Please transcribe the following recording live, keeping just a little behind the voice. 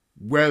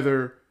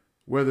whether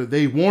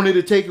they wanted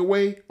to take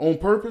away on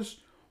purpose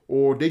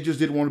or they just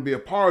didn't want to be a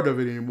part of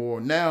it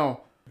anymore.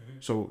 Now,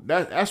 so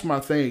that's my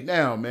thing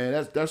now,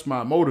 man. That's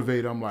my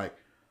motivator. I'm like,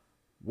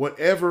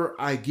 whatever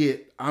I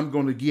get, I'm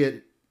gonna get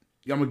it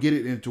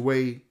in a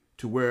way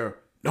to where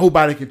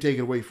nobody can take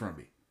it away from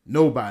me.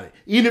 Nobody.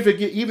 Even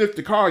if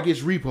the car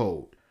gets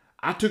repoed,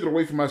 I took it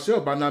away from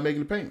myself by not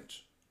making the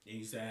payments.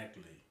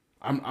 Exactly.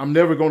 I'm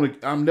never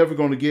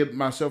gonna get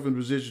myself in a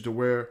position to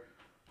where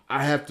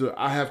I have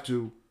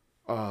to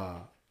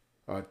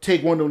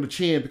take one on the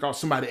chin because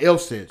somebody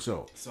else said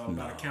so. It's all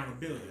about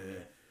accountability.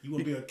 You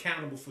will be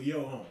accountable for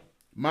your own.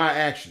 My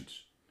actions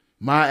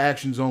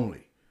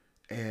only.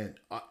 And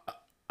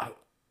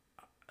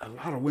a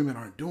lot of women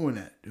aren't doing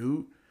that,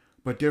 dude.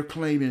 But they're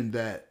claiming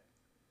that,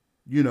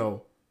 you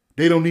know,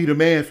 they don't need a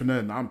man for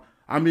nothing.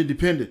 I'm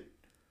independent.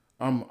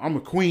 I'm a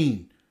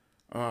queen.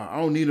 I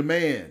don't need a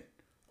man.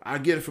 I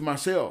get it for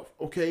myself.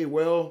 Okay,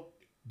 well,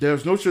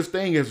 there's no such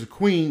thing as a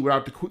queen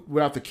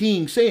without the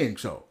king saying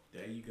so.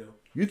 There you go.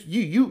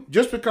 You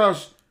just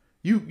because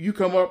you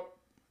come up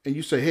and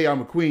you say, hey,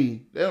 I'm a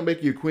queen, that don't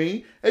make you a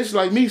queen. It's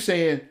like me,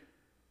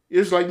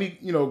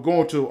 you know,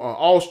 going to an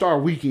all-star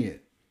weekend,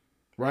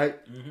 right?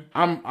 Mm-hmm.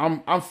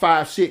 I'm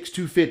 5'6",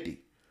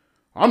 250.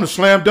 I'm the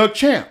slam dunk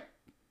champ.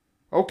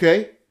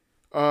 Okay.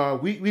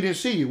 We didn't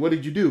see you. What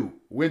did you do?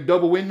 Win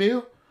double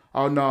windmill?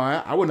 Oh no,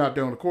 I wasn't out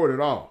there on the court at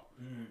all.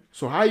 Mm-hmm.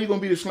 So how are you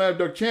gonna be the slam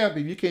dunk champ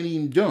if you can't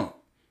even jump?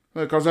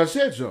 Because I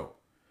said so.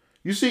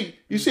 You see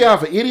how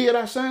of an idiot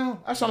I sound?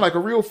 I sound like a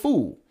real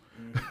fool.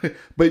 Mm-hmm.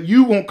 But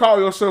you won't call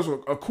yourself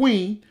a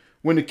queen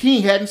when the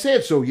king hadn't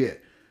said so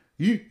yet.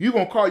 You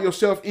gonna call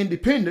yourself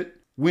independent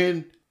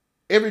when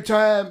every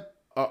time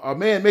a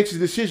man makes a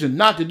decision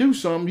not to do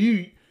something,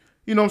 you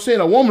know what I'm saying,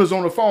 a woman is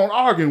on the phone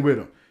arguing with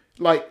him.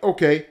 Like,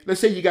 okay, let's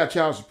say you got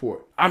child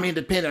support. I'm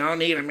independent. I don't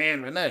need a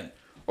man for nothing.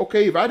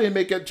 Okay, if I didn't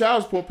make that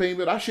child support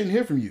payment, I shouldn't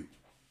hear from you.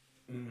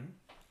 Mm-hmm.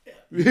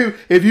 Yeah.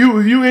 If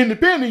you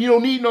independent, you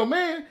don't need no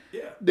man.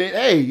 Yeah. Then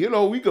hey, you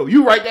know, we go.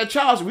 You write that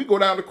child support, we go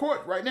down to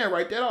court right now,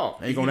 write that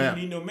off. Ain't gonna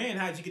happen. You didn't need no man.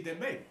 How'd you get that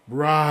baby?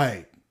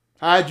 Right.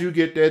 How'd you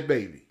get that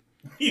baby?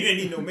 You didn't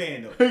need no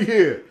man though.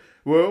 Yeah.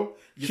 Well,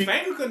 your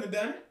finger couldn't have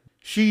done it.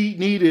 She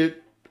needed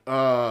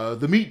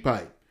the meat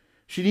pipe.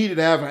 She needed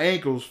to have her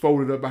ankles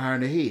folded up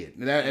behind her head.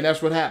 And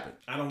that's what happened.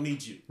 I don't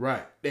need you.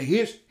 Right. And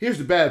here's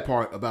the bad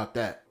part about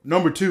that.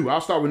 Number 2, I'll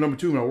start with number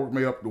 2 and I'll work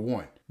my way up to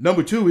 1.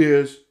 Number 2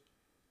 is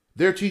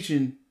they're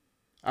teaching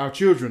our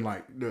children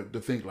to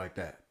think like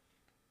that.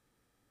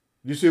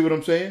 You see what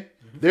I'm saying?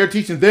 Mm-hmm. They're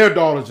teaching their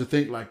daughters to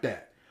think like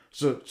that.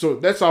 So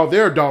that's all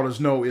their daughters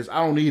know is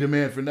I don't need a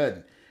man for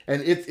nothing.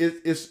 And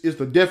it's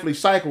the deathly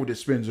cycle that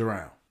spins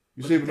around.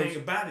 You see what I'm saying? The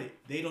thing about it,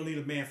 they don't need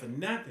a man for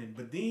nothing.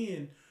 But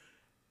then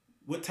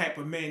what type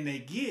of man they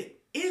get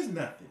is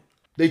nothing.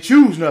 They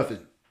choose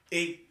nothing.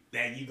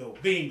 There you go.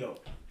 Bingo.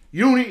 They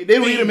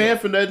don't need a man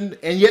for nothing,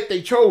 and yet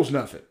they chose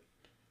nothing.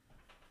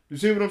 You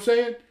see what I'm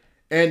saying?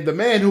 And the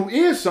man who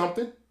is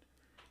something,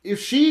 if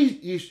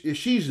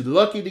she's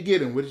lucky to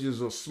get him, which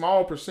is a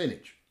small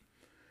percentage,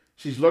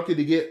 she's lucky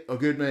to get a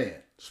good man.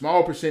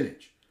 Small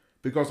percentage.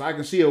 Because I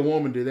can see a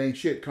woman that ain't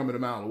shit coming a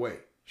mile away.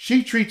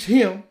 She treats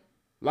him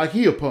like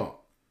he a punk.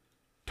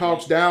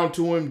 Talks down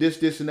to him,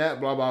 this, and that,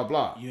 blah, blah,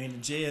 blah. You ain't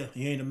in jail.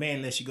 You ain't a man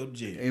unless you go to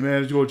jail. Ain't man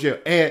unless you go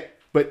to jail.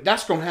 But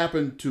that's going to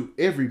happen to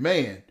every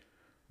man.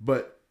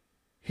 But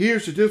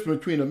here's the difference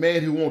between a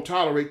man who won't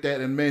tolerate that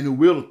and a man who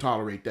will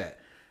tolerate that.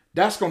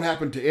 That's going to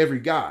happen to every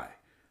guy.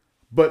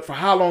 But for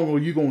how long are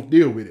you going to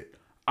deal with it?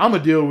 I'm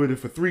going to deal with it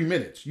for 3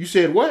 minutes. You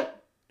said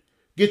what?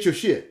 Get your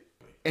shit.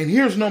 And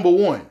here's number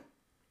 1.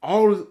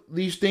 All of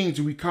these things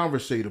that we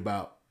conversate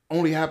about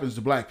only happens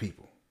to black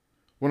people.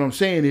 What I'm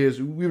saying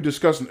is, we were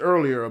discussing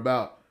earlier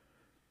about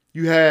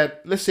you had,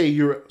 let's say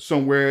you're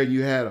somewhere and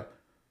you had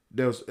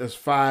there's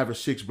 5 or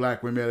 6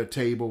 black women at a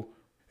table,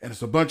 and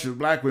it's a bunch of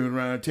black women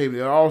around the table.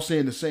 They're all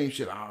saying the same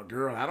shit. Oh,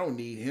 girl, I don't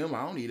need him.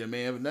 I don't need a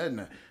man for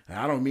nothing.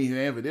 I don't need a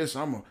man for this.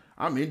 I'm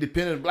an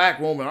independent black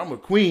woman. I'm a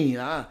queen.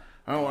 I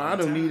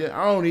don't need it.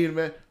 I don't need a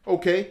man.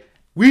 Okay,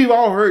 we've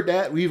all heard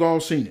that. We've all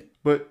seen it.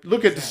 But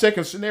look at the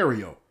second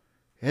scenario.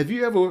 Have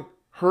you ever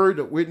heard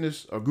or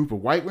witnessed a group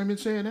of white women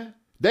saying that?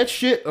 That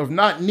shit of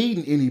not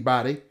needing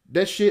anybody,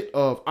 that shit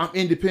of I'm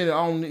independent,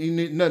 I don't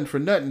need nothing for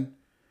nothing,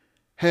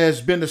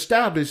 has been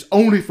established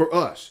only for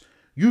us.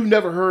 You've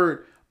never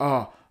heard,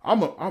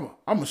 I'm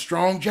a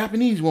strong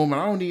Japanese woman.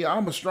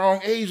 I'm a strong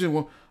Asian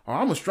woman, or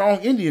I'm a strong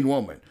Indian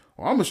woman,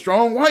 or I'm a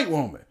strong white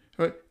woman.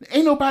 Right?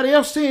 Ain't nobody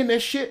else saying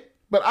that shit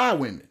but our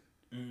women.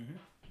 Mm-hmm.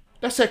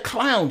 That's that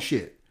clown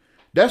shit.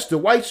 That's the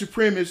white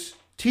supremacist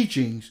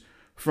teachings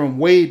from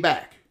way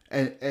back.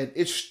 And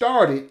it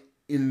started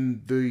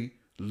in the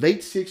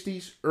late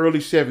 60s, early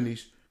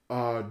 70s,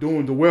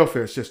 during the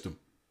welfare system.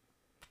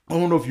 I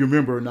don't know if you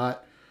remember or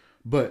not,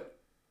 but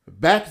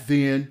back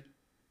then,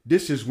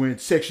 this is when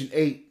Section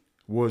 8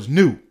 was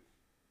new.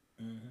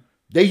 Mm-hmm.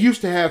 They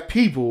used to have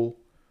people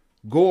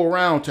go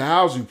around to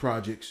housing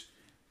projects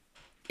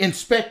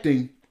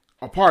inspecting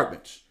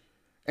apartments,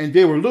 and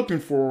they were looking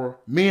for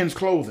men's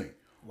clothing.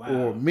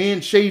 or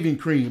men's shaving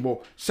cream,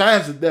 or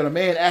signs that a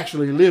man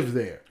actually lives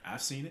there.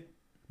 I've seen it.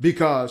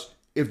 Because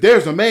if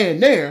there's a man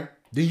there,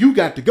 then you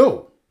got to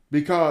go.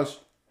 Because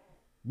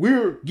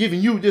we're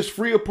giving you this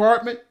free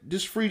apartment,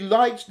 this free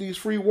lights, these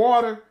free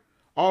water,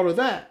 all of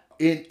that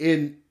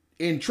in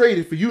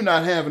trade for you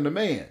not having a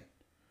man.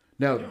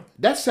 Now,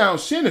 that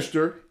sounds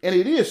sinister, and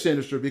it is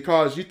sinister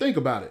because you think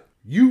about it.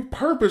 You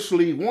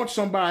purposely want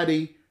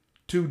somebody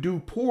to do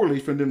poorly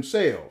for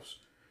themselves.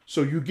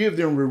 So you give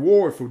them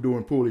reward for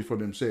doing poorly for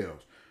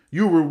themselves.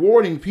 You're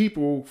rewarding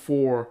people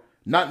for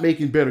not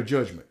making better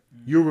judgment.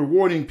 You're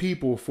rewarding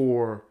people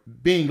for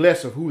being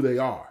less of who they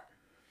are.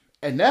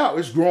 And now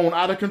it's grown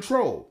out of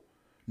control.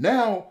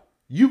 Now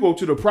you go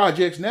to the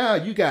projects. Now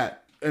you got,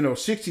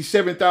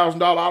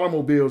 $67,000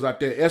 automobiles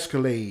out there,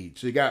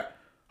 Escalades. You got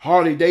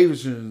Harley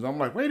Davidsons. I'm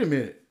like, wait a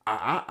minute.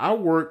 I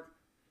work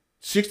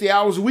 60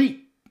 hours a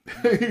week.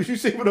 You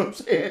see what I'm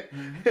saying?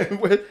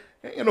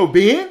 Mm-hmm.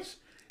 Benz.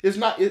 It's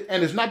not,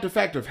 and it's not the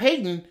fact of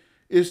hating.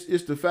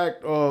 It's the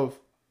fact of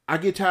I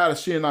get tired of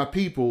seeing our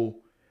people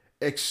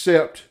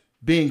accept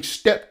being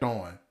stepped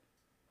on.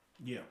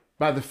 Yeah.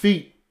 By the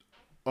feet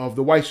of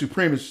the white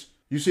supremacists.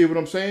 You see what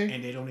I'm saying?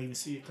 And they don't even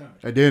see it coming.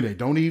 And then they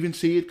don't even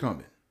see it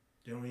coming.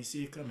 They don't even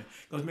see it coming.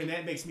 Because, man,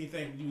 that makes me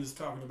think you was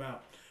talking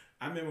about,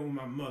 I remember when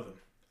my mother,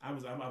 I'm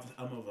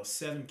of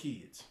 7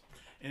 kids.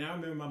 And I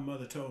remember my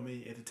mother told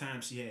me at the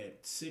time she had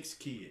 6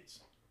 kids.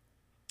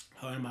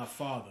 Her and my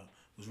father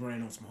was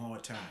running on some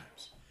hard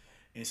times.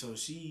 And so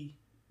she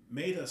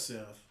made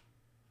herself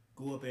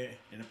go up there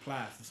and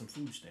apply for some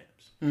food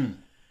stamps. Mm.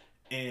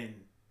 And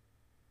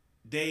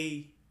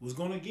they was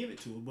going to give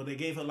it to her, but they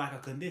gave her like a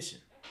condition.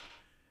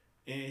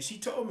 And she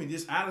told me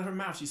this out of her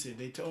mouth. She said,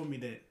 they told me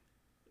that,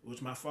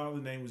 which my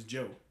father's name was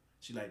Joe.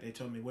 They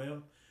told me,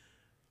 well,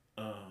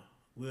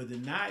 we'll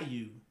deny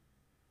you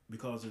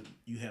because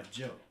you have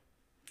Joe.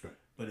 Right.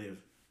 But if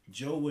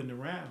Joe wasn't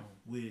around,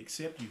 we'd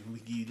accept you and we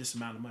give you this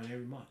amount of money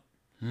every month.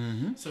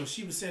 Mm-hmm. So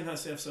she was saying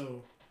herself,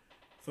 so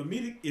for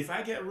me, if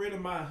I get rid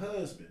of my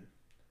husband,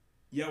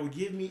 y'all would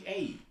give me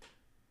aid.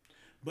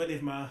 But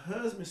if my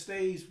husband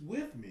stays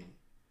with me,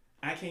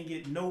 I can't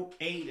get no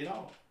aid at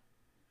all.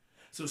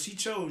 So she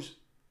chose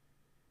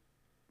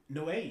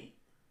no aid.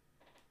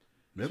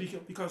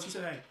 Yep. Because she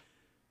said, hey,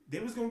 they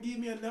was going to give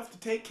me enough to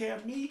take care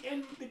of me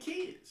and the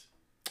kids.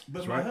 But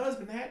That's my right.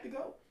 husband had to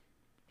go.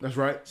 That's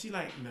right. She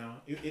like, no,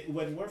 it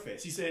wasn't worth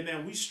it. She said,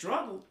 now we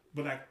struggled,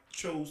 but I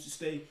chose to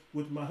stay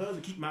with my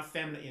husband, keep my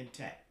family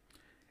intact.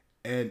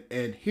 And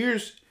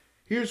here's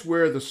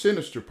where the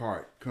sinister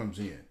part comes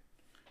in.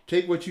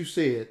 Take what you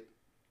said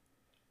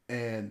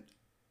and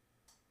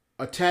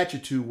attach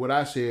it to what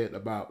I said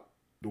about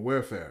the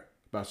welfare,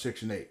 about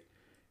Section 8.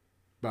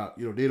 About,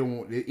 they don't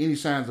want any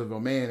signs of a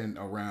man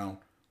around,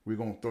 we're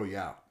going to throw you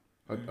out.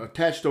 Mm-hmm.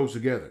 Attach those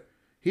together.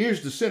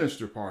 Here's the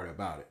sinister part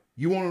about it.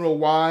 You want to know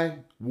why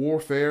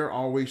warfare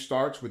always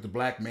starts with the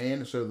black man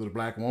instead of the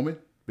black woman?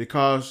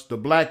 Because the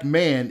black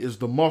man is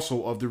the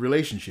muscle of the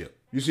relationship.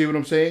 You see what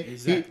I'm saying?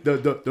 Exactly.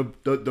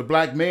 The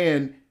black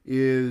man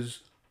is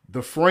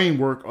the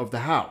framework of the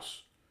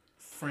house.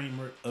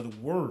 Framework of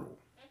the world.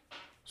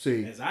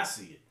 See, as I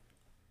see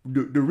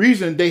it. The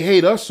reason they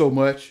hate us so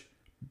much,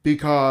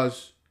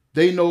 because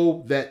they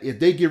know that if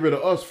they get rid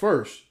of us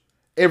first,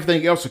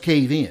 everything else will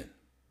cave in.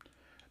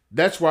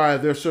 That's why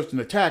there's such an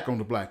attack on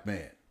the black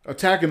man.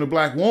 Attacking the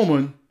black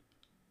woman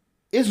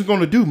isn't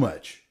going to do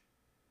much.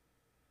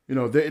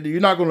 You're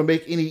not going to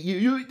make any.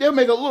 They'll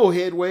make a little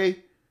headway.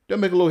 They'll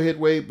make a little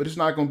headway, but it's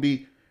not going to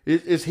be.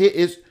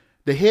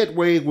 The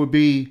headway will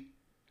be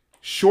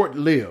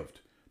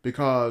short-lived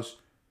because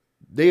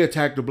they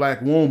attack the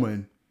black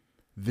woman,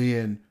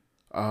 then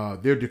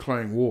they're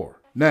declaring war.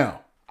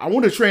 Now, I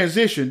want to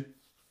transition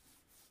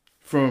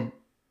from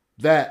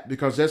that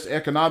because that's the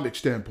economic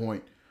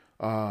standpoint,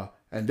 and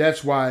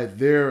that's why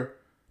they're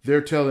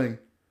telling.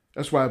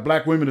 That's why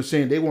black women are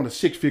saying they want a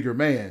 6-figure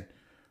man,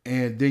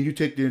 and then you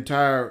take the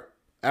entire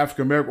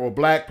African American or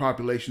black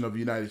population of the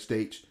United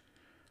States.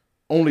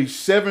 Only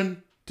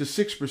 7 to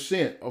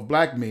 6% of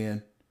black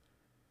men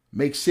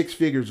make 6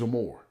 figures or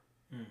more.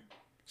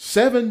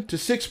 7 to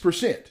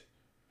 6%.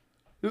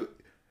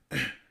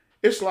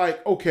 It's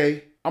like,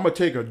 okay, I'm gonna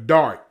take a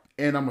dart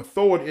and I'm gonna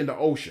throw it in the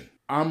ocean.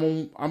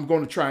 I'm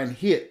gonna try and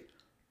hit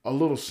a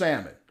little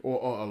salmon,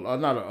 or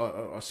not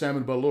a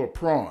salmon, but a little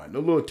prawn, a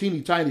little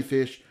teeny tiny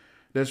fish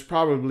that's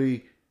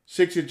probably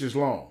 6 inches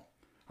long.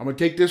 I'm gonna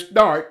take this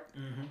dart.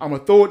 Mm-hmm. I'm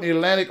gonna throw it in the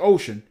Atlantic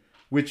Ocean,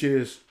 which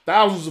is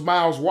thousands of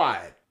miles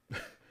wide,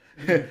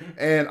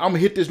 and I'm gonna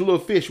hit this little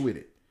fish with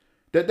it.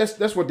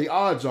 That's what the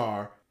odds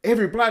are.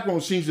 Every black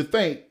woman seems to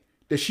think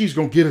that she's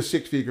gonna get a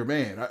 6-figure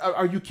man.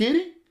 Are you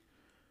kidding?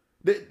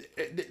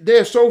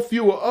 There's so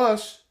few of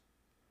us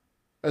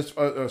as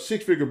a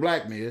 6-figure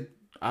black men.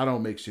 I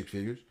don't make 6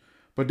 figures,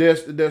 but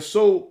there's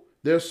so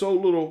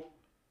little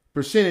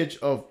percentage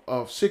of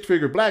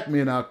 6-figure black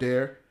men out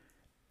there,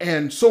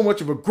 and so much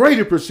of a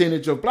greater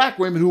percentage of black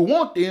women who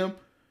want them.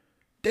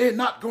 They're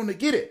not going to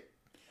get it.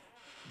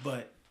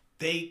 But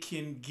they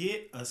can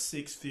get a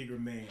 6-figure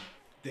man.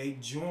 They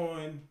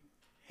join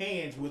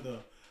hands with a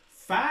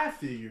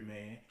 5-figure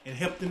man and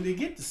help them to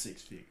get the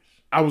 6 figures.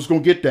 I was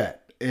going to get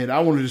that. And I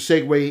wanted to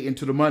segue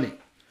into the money.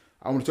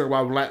 I want to talk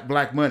about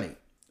black money.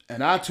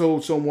 And I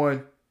told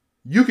someone,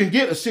 you can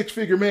get a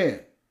 6-figure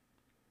man.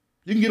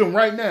 You can get him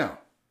right now.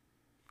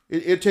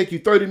 It'll take you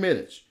 30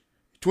 minutes.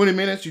 20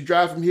 minutes, you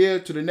drive from here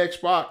to the next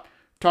spot,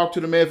 talk to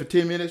the man for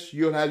 10 minutes,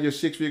 you'll have your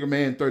 6-figure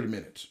man in 30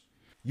 minutes.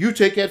 You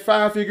take that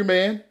 5-figure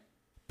man,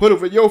 put it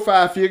for your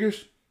 5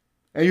 figures,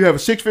 and you have a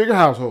 6-figure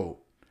household.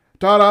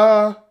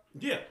 Ta-da!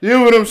 Yeah. You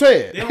know what I'm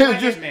saying? They don't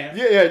like that math.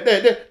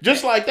 Yeah,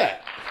 just like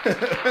that.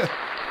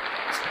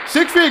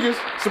 6 figures,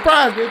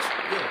 surprise, bitch.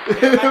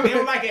 Yeah, they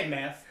don't like that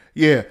math.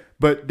 Yeah,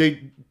 but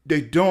they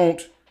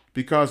don't,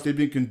 because they've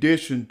been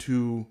conditioned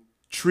to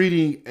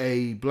treating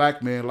a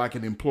black man like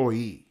an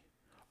employee.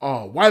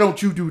 Oh, why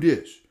don't you do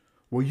this?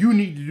 Well, you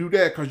need to do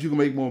that because you can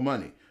make more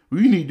money. Well,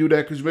 you need to do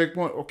that because you make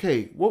more.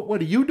 Okay, what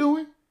are you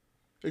doing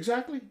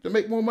exactly to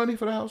make more money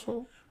for the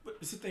household? But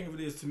the thing of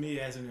it is, to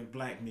me, as in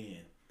black men,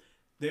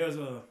 there's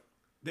a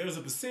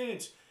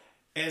percentage,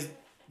 as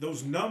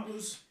those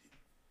numbers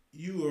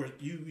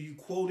you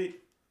quoted.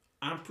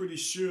 I'm pretty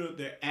sure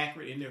they're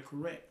accurate and they're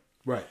correct.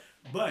 Right.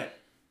 But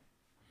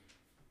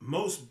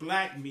most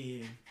black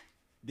men,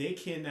 they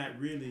cannot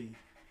really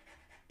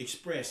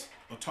express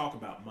or talk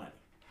about money.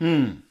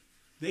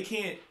 They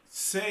can't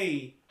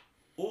say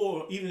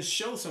or even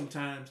show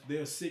sometimes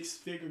they're a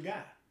 6-figure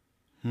guy.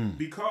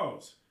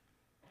 Because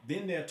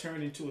then they'll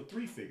turn into a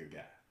 3-figure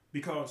guy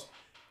because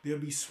they'll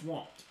be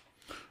swamped.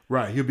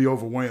 Right. He'll be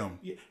overwhelmed.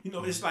 Yeah,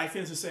 it's like, for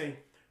instance, say,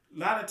 a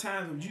lot of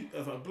times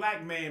if a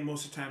black man,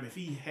 most of the time, if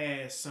he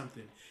has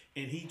something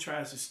and he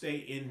tries to stay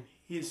in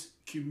his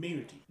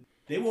community,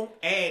 they won't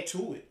add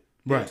to it.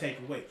 They'll take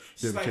away.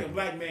 It's just like a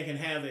black man can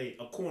have a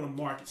corner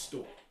market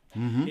store.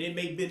 And it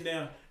may been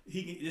there,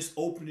 he can just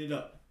open it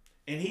up.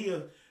 And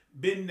he'll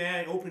been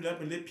there and open it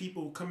up and let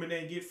people come in there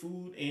and get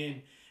food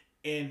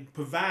and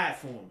provide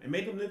for them. And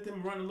let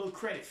them run a little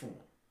credit for them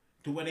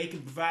to where they can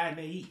provide and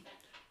they eat.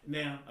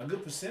 Now, a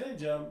good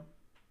percentage of them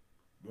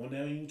won't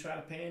ever even try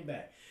to pay him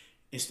back.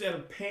 Instead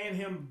of paying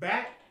him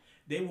back,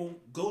 they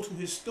won't go to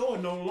his store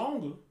no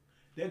longer.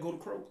 They'll go to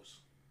Kroger's.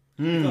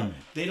 Because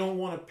they don't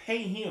want to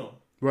pay him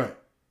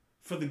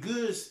for the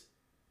goods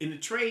in the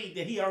trade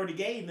that he already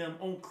gave them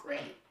on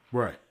credit.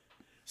 Right.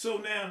 So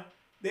now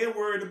they're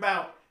worried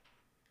about,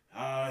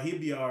 he'll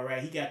be all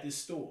right. He got this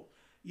store.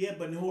 Yeah,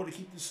 but in order to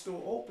keep the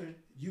store open,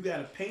 you got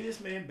to pay this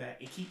man back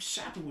and keep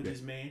shopping with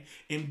this man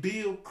and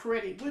build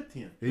credit with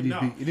him. It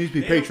needs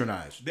to be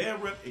patronized.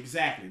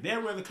 Exactly. They'd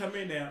rather come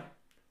in there,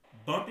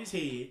 bump his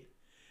head.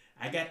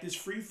 I got this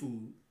free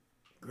food.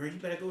 Girl, you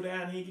better go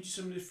down here and get you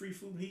some of this free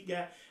food he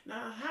got.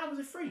 Nah, how was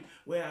it free?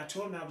 Well, I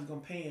told him I was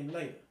going to pay him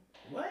later.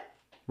 What?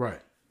 Right.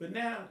 But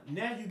now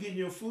you're getting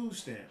your food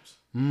stamps.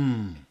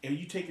 And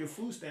you take your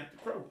food stamp to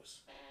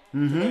Kroger's.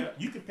 So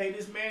you can pay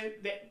this man,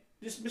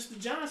 this Mr.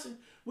 Johnson,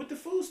 with the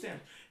food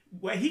stamp.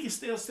 Where he can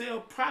still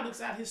sell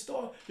products out his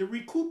store to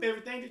recoup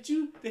everything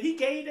that he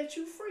gave that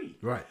you free.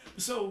 Right.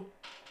 So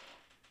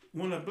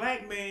when a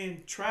black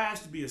man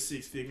tries to be a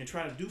 6-figure and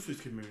try to do for his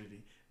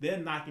community,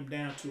 they'll knock him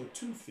down to a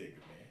 2-figure,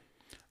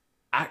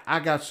 man. I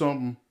got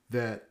something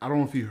that I don't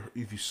know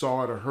if you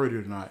saw it or heard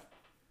it or not.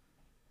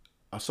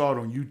 I saw it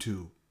on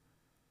YouTube.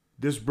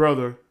 This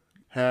brother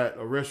had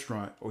a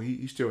restaurant, or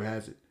he still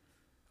has it.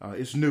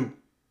 It's new.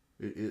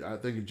 I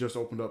think it just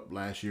opened up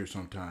last year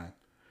sometime.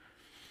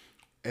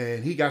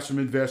 And he got some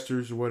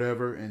investors or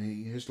whatever,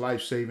 and his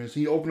life savings.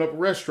 He opened up a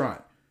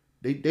restaurant.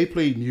 They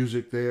played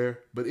music there,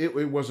 but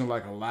it wasn't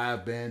like a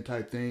live band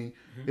type thing.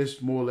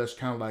 It's more or less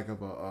kind of like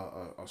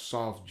a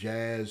soft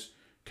jazz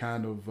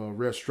kind of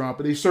restaurant,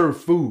 but they serve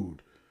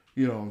food.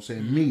 You know what I'm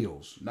saying?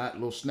 Meals, not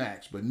little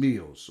snacks, but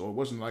meals. So it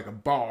wasn't like a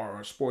bar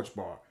or a sports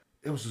bar.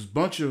 It was this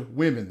bunch of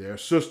women there,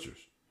 sisters.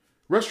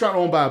 Restaurant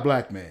owned by a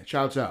black man.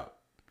 Shouts out.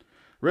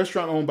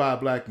 Restaurant owned by a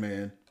black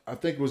man. I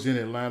think it was in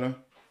Atlanta.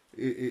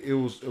 It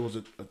was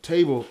a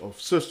table of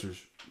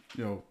sisters,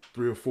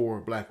 3 or 4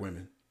 black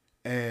women.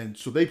 And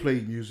so they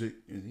played music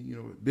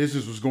and,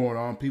 business was going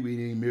on. People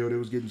eating a meal. They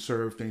was getting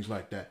served, things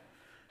like that.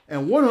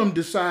 And one of them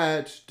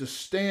decides to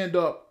stand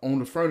up on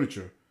the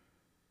furniture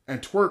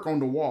and twerk on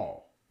the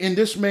wall in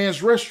this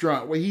man's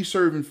restaurant where he's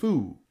serving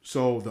food.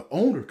 So the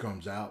owner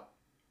comes out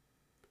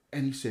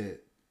and he said,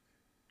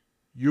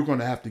 "You're going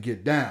to have to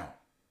get down,"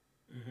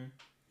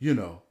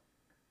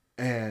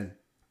 and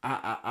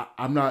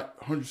I'm not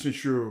 100%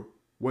 sure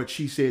what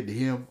she said to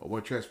him or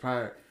what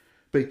transpired,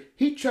 but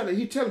he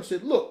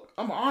said, "Look,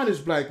 I'm an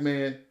honest black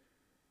man,"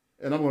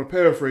 and I'm going to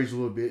paraphrase a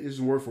little bit. This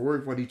is word for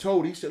word what he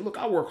told. He said, "Look,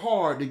 I work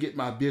hard to get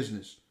my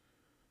business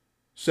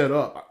set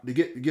up, to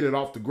get it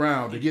off the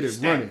ground, to get it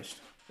running,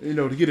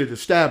 to get it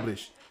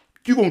established.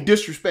 You going to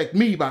disrespect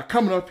me by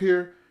coming up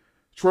here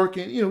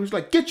twerking?" He's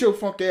like, "Get your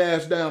funky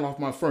ass down off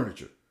my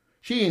furniture."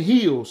 She in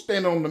heels,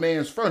 standing on the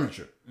man's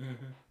furniture.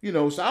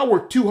 So I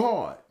worked too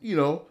hard,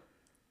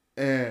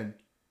 and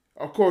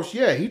of course,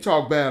 yeah, he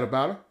talked bad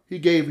about her. He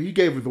gave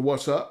her the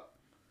what's up,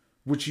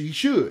 which he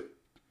should,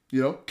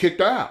 kicked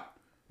her out,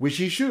 which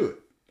he should.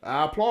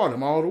 I applaud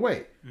him all the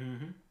way.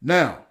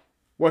 Now,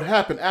 what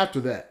happened after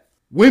that?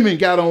 women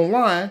got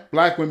online,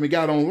 black women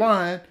got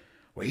online.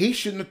 Well, he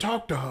shouldn't have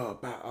talked to her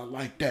about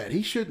like that.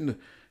 He shouldn't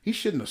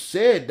have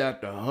said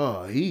that to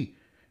her. He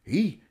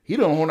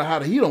don't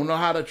know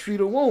how to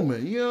treat a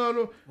woman. You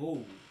know.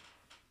 Whoa.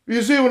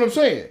 You see what I'm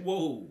saying?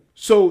 Whoa.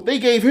 So they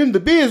gave him the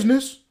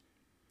business,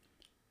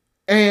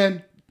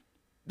 and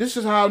this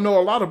is how I know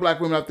a lot of black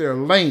women out there are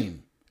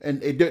lame,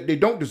 and they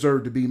don't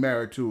deserve to be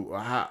married to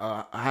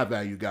a high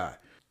value guy.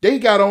 They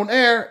got on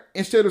air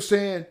instead of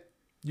saying,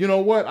 you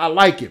know what, I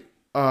like him.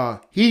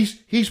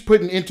 He's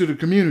putting into the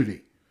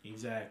community.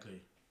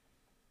 Exactly.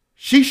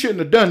 She shouldn't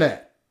have done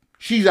that.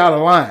 She's out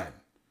of line.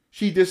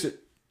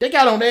 They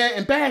got on there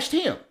and bashed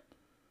him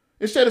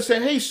instead of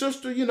saying, hey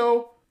sister,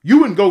 you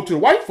wouldn't go to the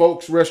white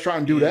folks restaurant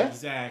and do that.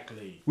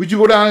 Exactly. Would you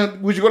go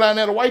down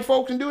there to white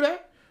folks and do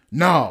that?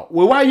 No.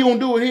 Well, why you gonna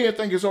do it here and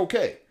think it's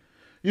okay?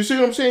 You see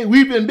what I'm saying?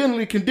 We've been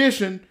mentally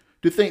conditioned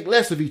to think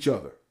less of each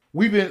other.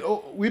 We've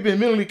been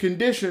mentally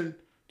conditioned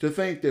to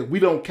think that we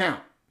don't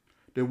count.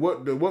 That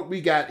what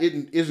we got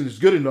isn't as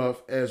good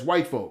enough as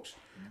white folks.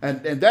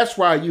 And that's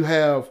why you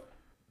have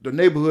the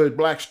neighborhood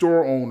black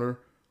store owner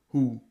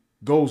who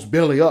goes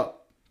belly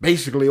up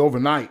basically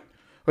overnight.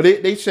 But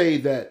they say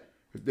that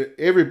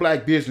every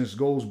black business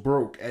goes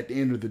broke at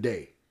the end of the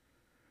day.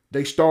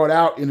 They start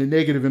out in the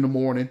negative in the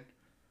morning,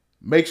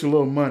 makes a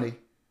little money,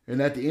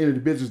 and at the end of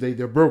the business day,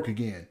 they're broke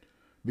again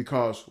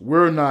because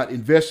we're not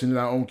investing in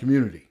our own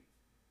community.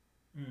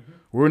 Mm-hmm.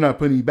 We're not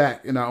putting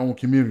back in our own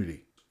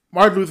community.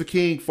 Martin Luther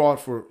King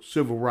fought for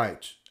civil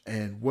rights,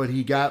 and what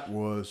he got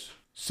was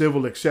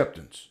civil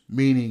acceptance,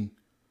 meaning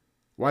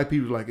white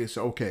people like, it's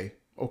okay,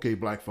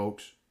 black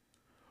folks,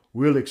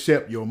 we'll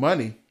accept your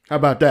money. How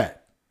about that?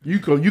 You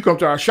come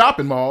to our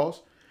shopping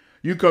malls,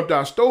 you come to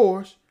our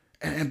stores,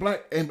 and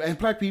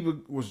black people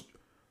was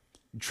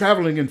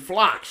traveling in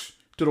flocks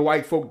to the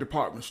white folk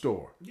department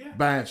store,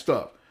 buying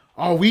stuff.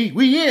 Oh,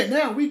 we in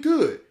now, we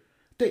good.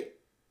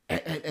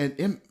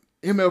 And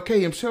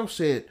MLK himself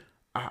said,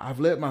 I've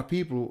led my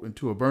people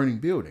into a burning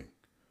building.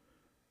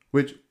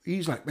 Which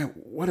he's like, man,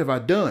 what have I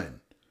done?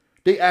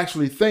 They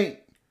actually think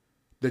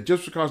that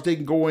just because they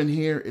can go in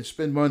here and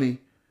spend money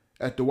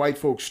at the white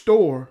folks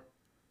store,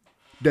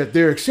 that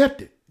they're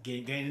accepted.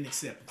 Gaining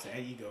acceptance.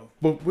 There you go.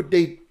 But what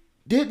they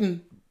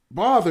didn't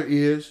bother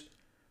is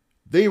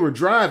they were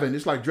driving.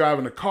 It's like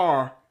driving a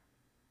car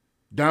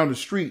down the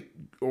street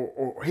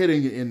or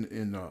heading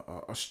in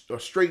a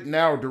straight,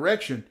 narrow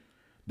direction.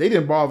 They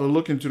didn't bother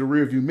looking to the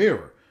rearview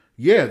mirror.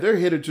 Yeah, they're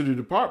headed to the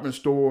department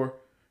store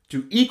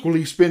to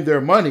equally spend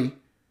their money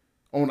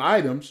on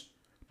items,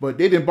 but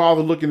they didn't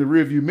bother looking in the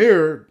rearview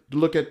mirror to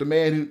look at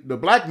the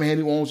black man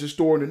who owns his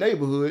store in the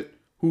neighborhood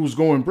who's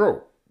going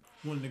broke.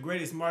 One of the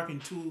greatest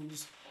marketing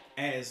tools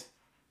as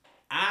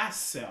I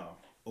saw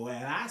or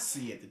as I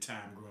see at the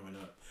time growing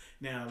up.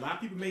 Now, a lot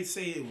of people may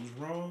say it was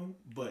wrong,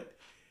 but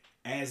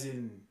as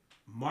in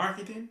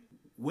marketing,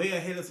 way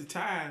ahead of the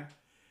time,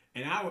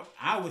 and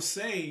I would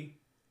say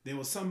there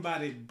was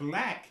somebody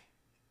black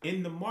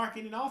in the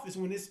marketing office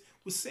when this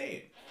was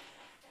said.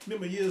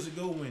 Remember years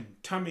ago when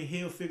Tommy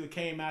Hilfiger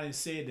came out and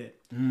said that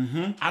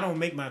I don't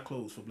make my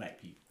clothes for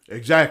black people.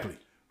 Exactly.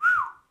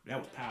 That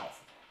was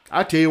powerful.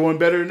 I tell you one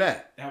better than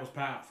that. That was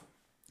powerful.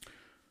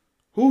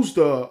 Who's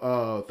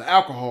the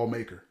alcohol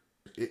maker?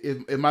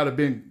 It might have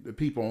been the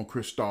people on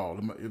Cristal.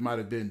 It might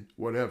have been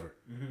whatever.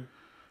 Mm-hmm.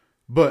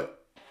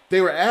 But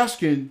they were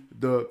asking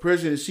the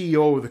president and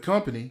CEO of the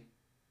company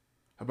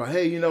about,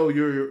 hey,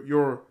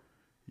 your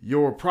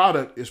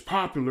product is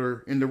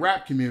popular in the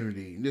rap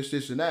community, and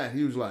this and that.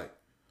 He was like,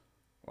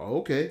 oh,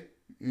 okay.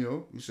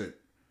 He said,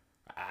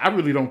 I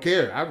really don't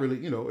care. I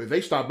really, if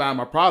they stop buying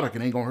my product,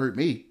 it ain't going to hurt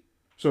me.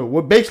 So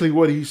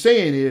what he's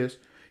saying is,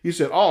 he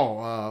said,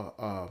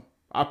 our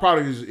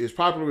product is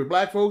popular with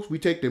black folks. We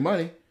take their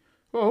money.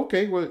 Oh,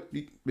 okay. Well,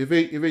 if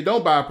they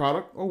don't buy a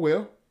product, oh,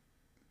 well,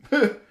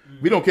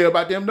 we don't care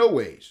about them no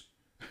ways.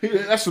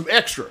 That's some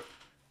extra.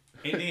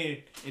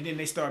 And then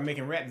they start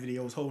making rap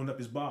videos holding up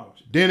his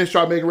bottles. Then they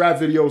start making rap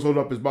videos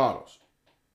holding up his bottles.